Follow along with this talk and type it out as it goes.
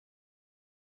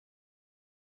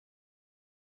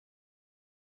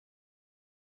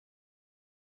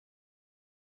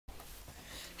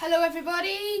Hello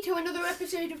everybody to another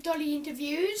episode of Dolly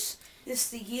Interviews. This is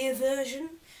the year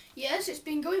version. Yes, it's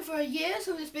been going for a year,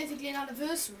 so it's basically an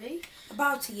anniversary.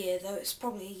 About a year though, it's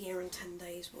probably a year and 10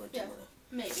 days. Yeah,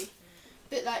 maybe.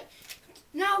 But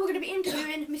now we're going to be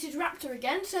interviewing Mrs. Raptor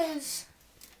again. Says,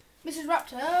 Mrs.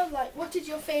 Raptor, what is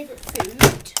your favourite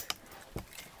food?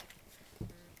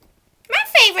 My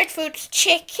favourite food's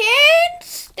chicken,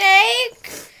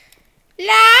 steak,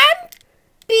 lamb,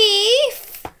 beef,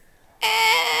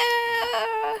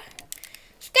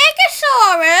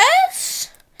 stegosaurus.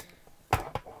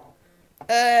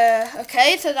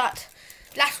 Okay, so that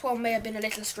last one may have been a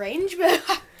little strange,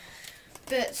 but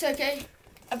it's okay.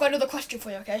 I've got another question for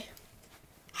you, okay?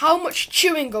 How much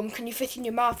chewing gum can you fit in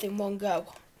your mouth in one go?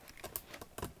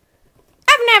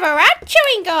 I've never had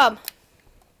chewing gum.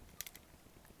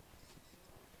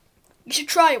 You should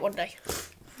try it one day.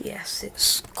 Yes,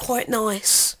 it's quite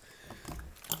nice.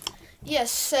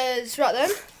 Yes, says, right then.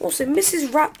 Also, Mrs.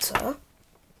 Raptor,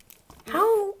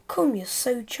 how come you're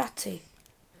so chatty?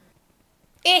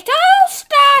 It all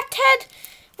started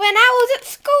when I was at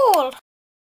school.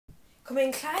 Come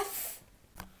in, class.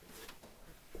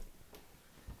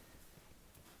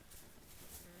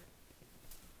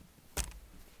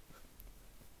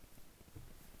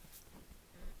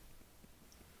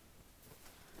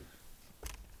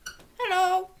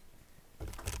 Hello.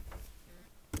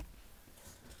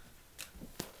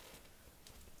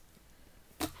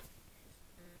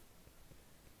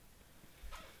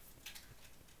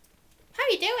 How are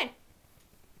you doing?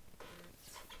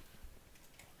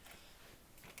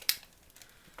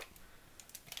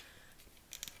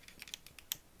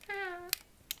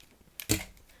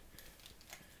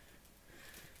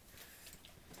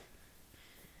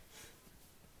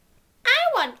 I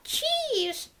want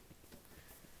cheese.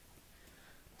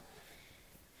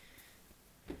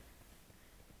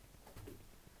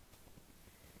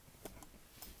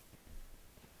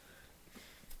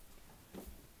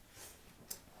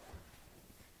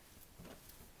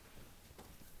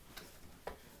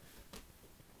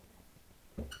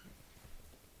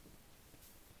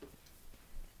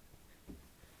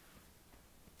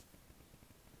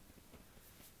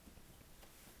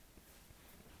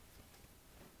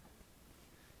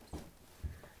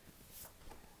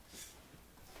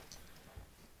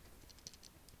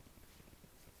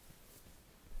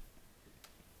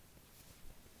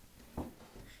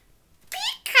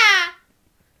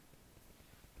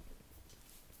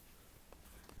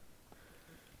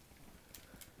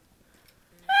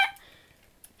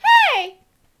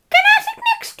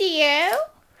 You?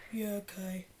 Yeah,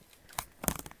 okay.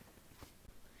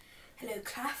 Hello,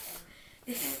 class.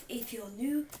 This is your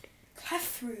new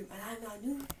classroom, and I'm our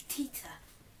new teacher.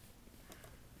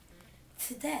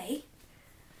 Today,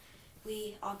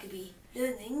 we are going to be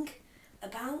learning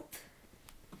about...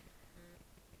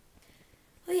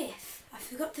 Oh yes, I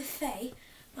forgot to say,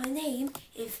 my name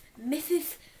is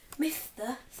Mr.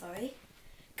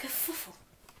 Kerfuffle.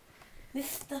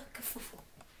 Mr. Kerfuffle.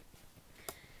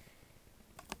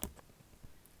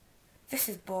 This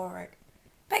is boring.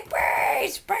 Big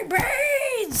brains! Big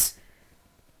brains!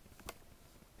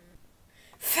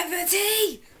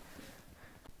 Featherty!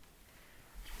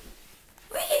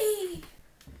 Whee!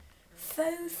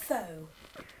 So.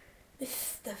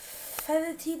 Mr.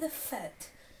 Featherty the Ferret.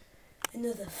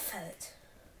 Another ferret.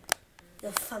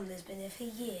 Your family's been here for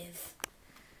years.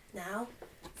 Now,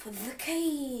 for the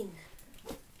cane.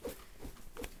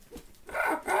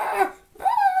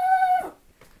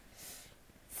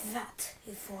 That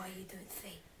is why you don't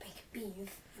say baked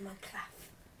beans in my class.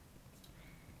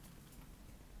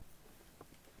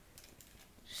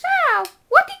 So,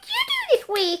 what did you do this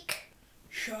week?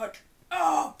 Shut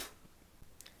up!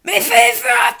 Mrs.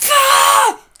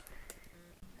 Raptor!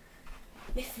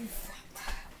 Mrs.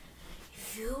 Raptor,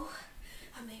 you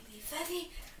have made me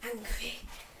very angry.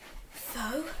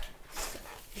 So,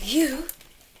 you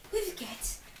will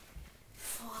get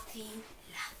 14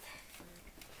 laps.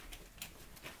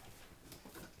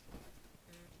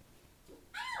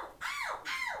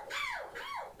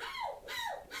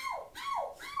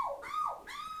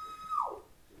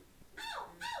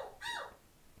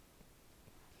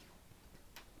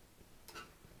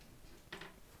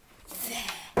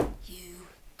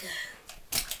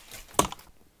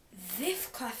 This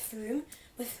classroom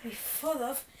must be full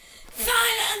of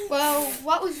silence. Well,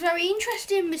 that was very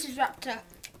interesting, Mrs. Raptor.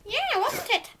 Yeah, wasn't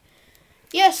it?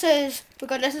 Yes, says, we've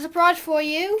got a little surprise for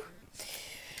you.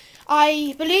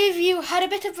 I believe you had a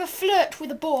bit of a flirt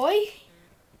with a boy,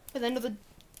 with another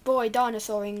boy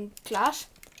dinosaur in class.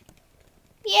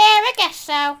 Yeah, I guess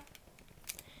so.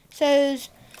 Says,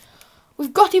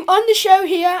 we've got him on the show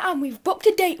here and we've booked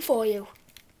a date for you.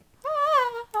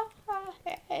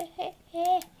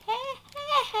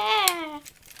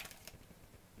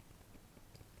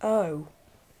 Oh.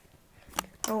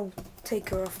 I'll take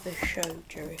her off the show,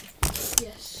 Joey.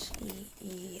 Yes.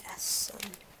 Yes, son.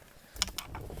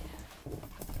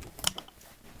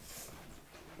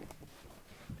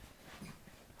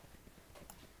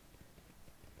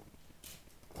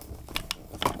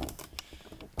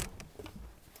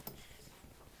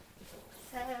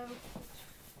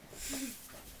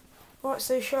 Right,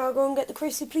 so shall I go and get the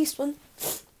crazy policeman?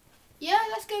 Yeah,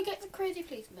 let's go get the crazy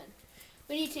policeman.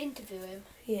 We need to interview him.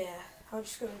 Yeah, I'll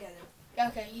just go and get him.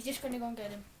 Okay, you're just going to go and get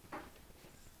him.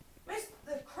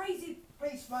 Mr. Crazy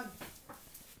Policeman.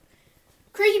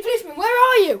 Crazy policeman, where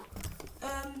are you?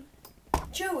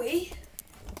 Joey,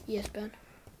 Yes, Ben.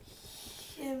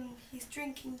 he's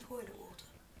drinking toilet water.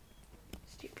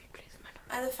 Stupid policeman.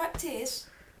 And the fact is,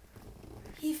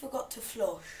 he forgot to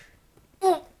flush.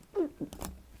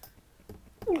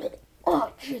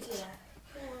 Oh, shit. Yeah.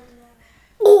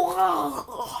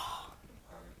 Oh.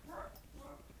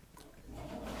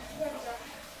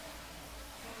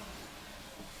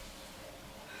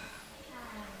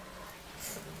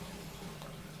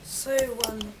 So,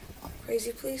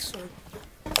 crazy policeman.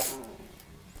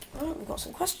 Right, we've got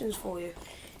some questions for you.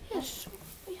 Yes,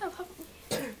 we have, haven't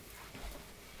we?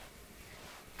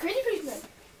 Crazy policeman.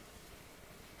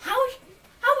 How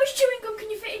much chewing gum can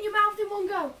you fit in your mouth in one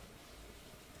go?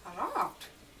 A lot.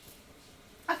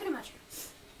 I can imagine.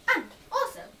 And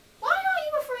also, why are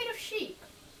you afraid of sheep?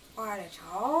 Well, it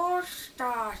all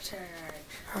started.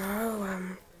 Oh,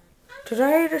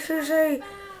 today this is a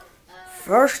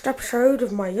first episode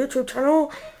of my YouTube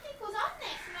channel,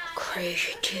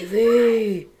 Crazy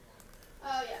TV.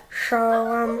 Oh yeah.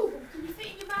 So, Can you fit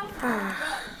in your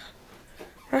mouth?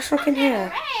 let's look in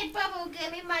here. Red bubble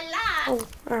gum in my lap.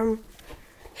 Oh,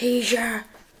 he's,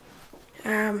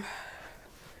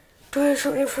 doing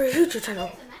something for his YouTube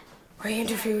channel, where he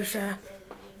interviews,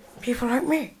 people like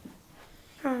me.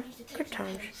 Oh, good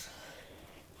times.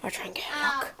 I'll try and get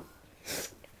a look.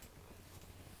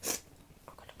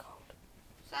 I've got a cold.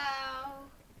 So,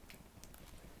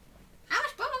 how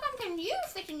much bubble gum can you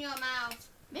fit in your mouth?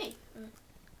 Me?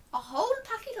 A whole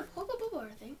packet of Hubba Bubba,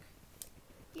 I think.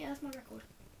 Yeah, that's my record.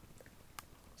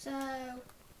 So,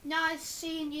 nice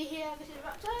seeing you here, Mr.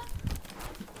 Raptor.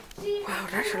 See you Wow,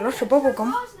 that's a lot of bubble gum.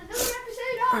 in another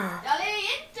episode of Dolly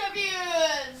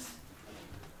Interviews.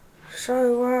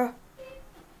 So, Well,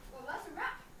 that's a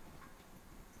wrap.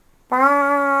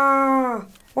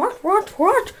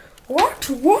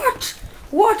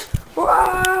 what?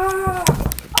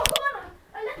 Oh, come on!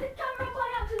 I let the camera by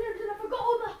accident and I forgot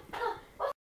all the...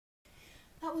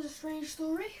 That was a strange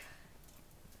story.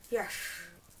 Yes.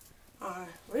 The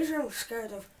reason I'm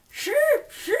scared of sheep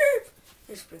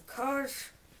is because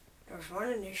there was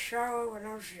one in the shower when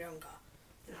I was younger.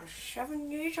 When I was 7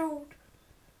 years old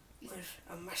with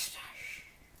a mustache.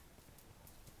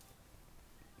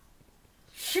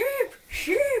 Sheep.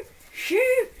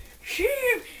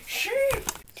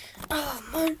 Oh,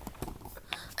 man.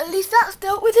 At least that's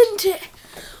dealt with, isn't it?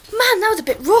 Man, that was a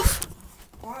bit rough.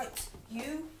 Right,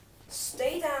 you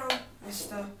stay down,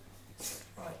 mister.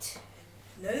 Right,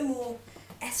 no more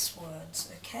S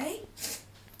words, okay?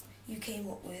 You came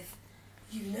up with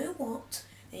you know what,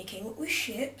 then you came up with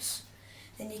ships,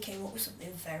 then you came up with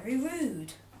something very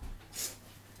rude.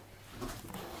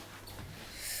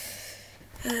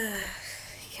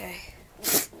 Okay.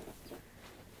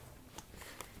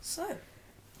 So,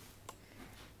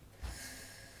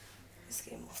 let's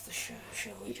get him off the show,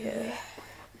 shall we? Yeah.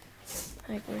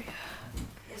 I agree.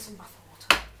 Here's some bath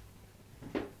water.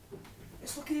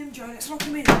 Let's look at him, Joe. Let's lock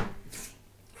him in.